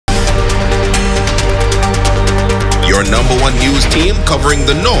your #1 news team covering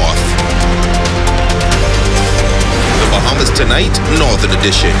the North. The Bahamas Tonight, Northern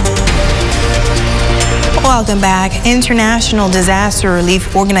Edition. Welcome back. International Disaster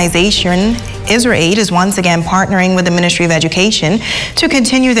Relief Organization IsraAid is once again partnering with the Ministry of Education to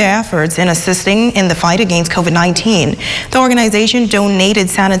continue their efforts in assisting in the fight against COVID-19. The organization donated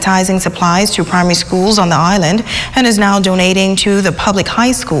sanitizing supplies to primary schools on the island and is now donating to the public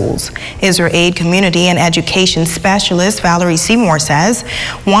high schools. IsraAid Community and Education Specialist Valerie Seymour says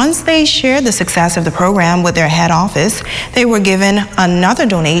once they shared the success of the program with their head office, they were given another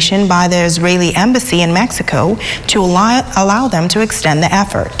donation by the Israeli Embassy in Mexico to allow them to extend the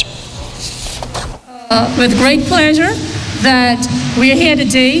effort. With great pleasure that we are here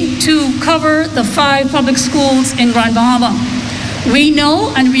today to cover the 5 public schools in Grand Bahama. We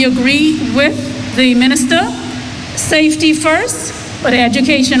know and we agree with the minister, safety first, but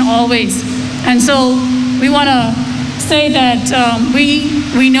education always. And so we want to say that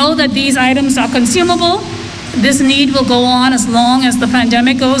we know that these items are consumable. This need will go on as long as the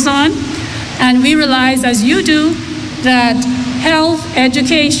pandemic goes on. And we realize, as you do, that health,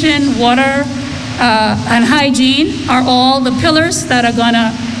 education, water, and hygiene are all the pillars that are going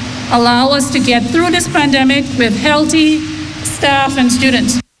to allow us to get through this pandemic with healthy staff and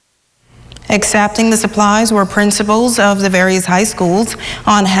students. Accepting the supplies were principals of the various high schools.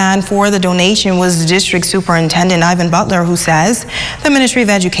 On hand for the donation was District Superintendent Ivan Butler, who says the Ministry of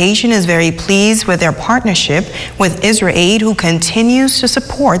Education is very pleased with their partnership with IsraAid, who continues to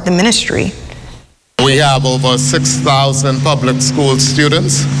support the ministry. We have over 6,000 public school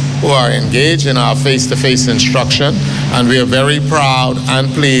students who are engaged in our face-to-face instruction, and we are very proud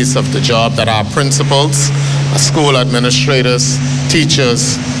and pleased of the job that our principals, school administrators,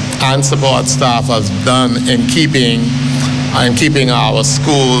 teachers, and support staff have done in keeping our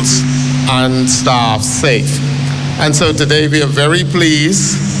schools and staff safe. And so today we are very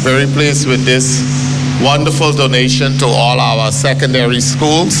pleased with this wonderful donation to all our secondary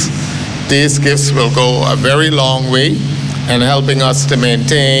schools. These gifts will go a very long way in helping us to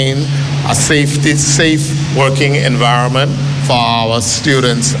maintain a safe working environment for our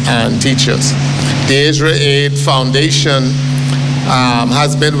students and teachers. The IsraAid Foundation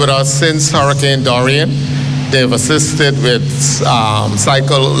has been with us since Hurricane Dorian. They've assisted with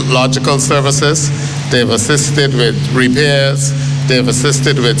psychological services. They've assisted with repairs. They've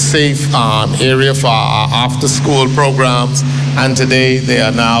assisted with safe area for our after-school programs. And today they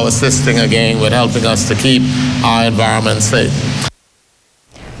are now assisting again with helping us to keep our environment safe.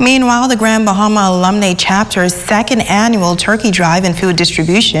 Meanwhile, the Grand Bahama Alumni Chapter's 2nd annual turkey drive and food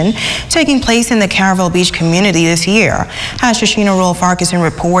distribution taking place in the Caravel Beach community this year. As Shoshana Roll-Farquharson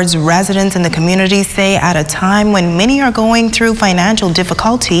reports, residents in the community say at a time when many are going through financial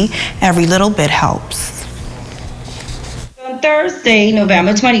difficulty, every little bit helps. On Thursday,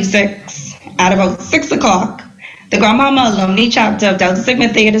 November 26th, at about 6 o'clock, the Grand Bahama Alumni Chapter of Delta Sigma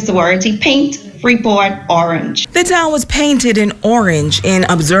Theta Sorority paint Freeport orange. The town was painted in orange in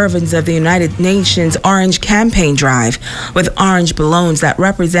observance of the United Nations Orange Campaign Drive, with orange balloons that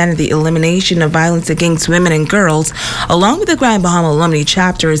represented the elimination of violence against women and girls. Along with the Grand Bahama Alumni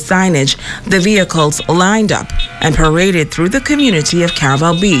Chapter's signage, the vehicles lined up and paraded through the community of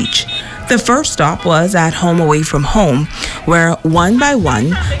Caravel Beach. The first stop was at Home Away from Home, where one by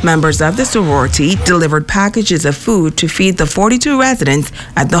one, members of the sorority delivered packages of food to feed the 42 residents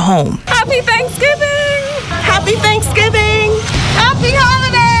at the home. Happy Thanksgiving! Happy Thanksgiving! Happy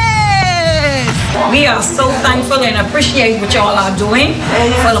holidays! We are so thankful and appreciate what y'all are doing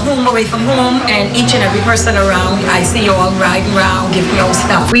for the Home Away from Home and each and every person around. I see you all riding around, giving y'all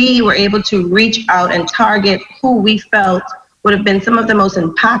stuff. We were able to reach out and target who we felt would have been some of the most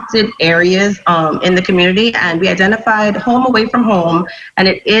impacted areas in the community, and we identified Home Away from Home, and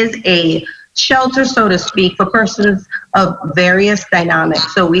it is a shelter, so to speak, for persons of various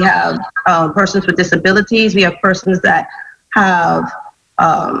dynamics. So we have persons with disabilities, we have persons that have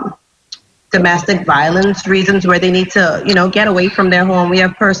domestic violence reasons where they need to, get away from their home. We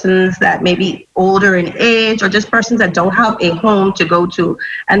have persons that may be older in age, or just persons that don't have a home to go to.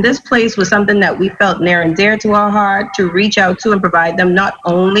 And this place was something that we felt near and dear to our heart to reach out to and provide them not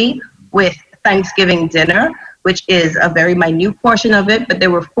only with Thanksgiving dinner, which is a very minute portion of it, but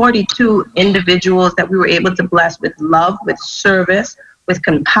there were 42 individuals that we were able to bless with love, with service, with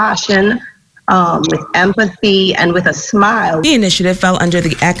compassion, with empathy, and with a smile. The initiative fell under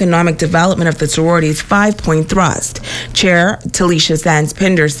the economic development of the sorority's 5-point thrust. Chair Talisha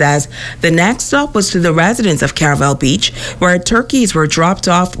Sands-Pinder says the next stop was to the residents of Caravel Beach, where turkeys were dropped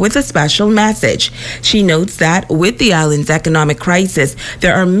off with a special message. She notes that with the island's economic crisis,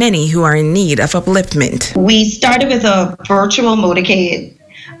 there are many who are in need of upliftment. We started with a virtual motorcade,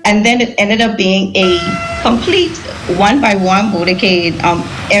 and then it ended up being a complete one-by-one motorcade.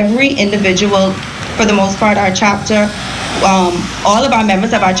 Every individual, for the most part, our chapter, all of our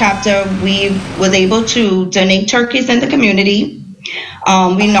members of our chapter, we was able to donate turkeys in the community.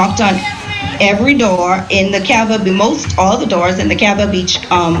 We knocked on every door in the Caravel, all the doors in the Caravel Beach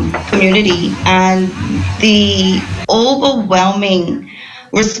community, and the overwhelming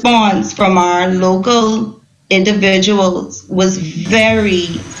response from our local individuals was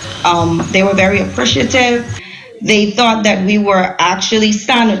they were very appreciative. They thought that we were actually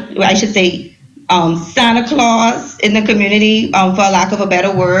Santa Claus in the community, for lack of a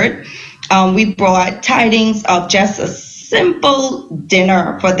better word. We brought tidings of just a simple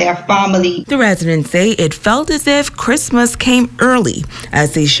dinner for their family. The residents say it felt as if Christmas came early,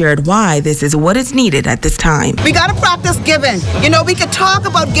 as they shared why this is what is needed at this time. We got to practice giving. You know, we could talk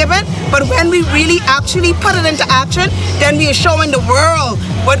about giving, but when we really actually put it into action, then we are showing the world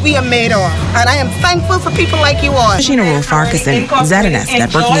what we are made of. And I am thankful for people like you all. Shashina Wolf-Farquharson, ZNS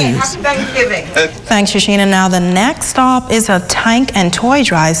Network News. Thanks, Shashina. Now the next stop is a tank and toy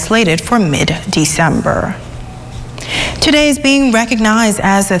drive slated for mid-December. Today is being recognized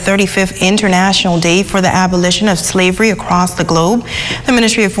as the 35th International Day for the Abolition of Slavery across the globe. The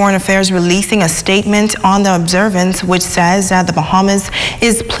Ministry of Foreign Affairs releasing a statement on the observance which says that the Bahamas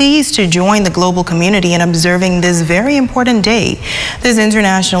is pleased to join the global community in observing this very important day. This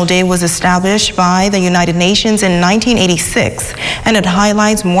International Day was established by the United Nations in 1986, and it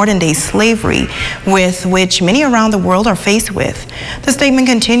highlights modern-day slavery with which many around the world are faced with. The statement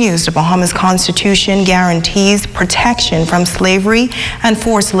continues, the Bahamas Constitution guarantees protection from slavery and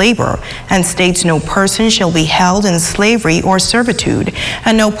forced labor, and states no person shall be held in slavery or servitude,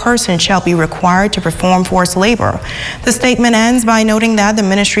 and no person shall be required to perform forced labor. The statement ends by noting that the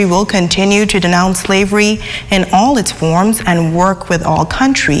ministry will continue to denounce slavery in all its forms and work with all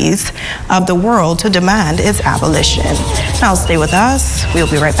countries of the world to demand its abolition. Now stay with us.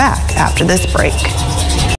 We'll be right back after this break.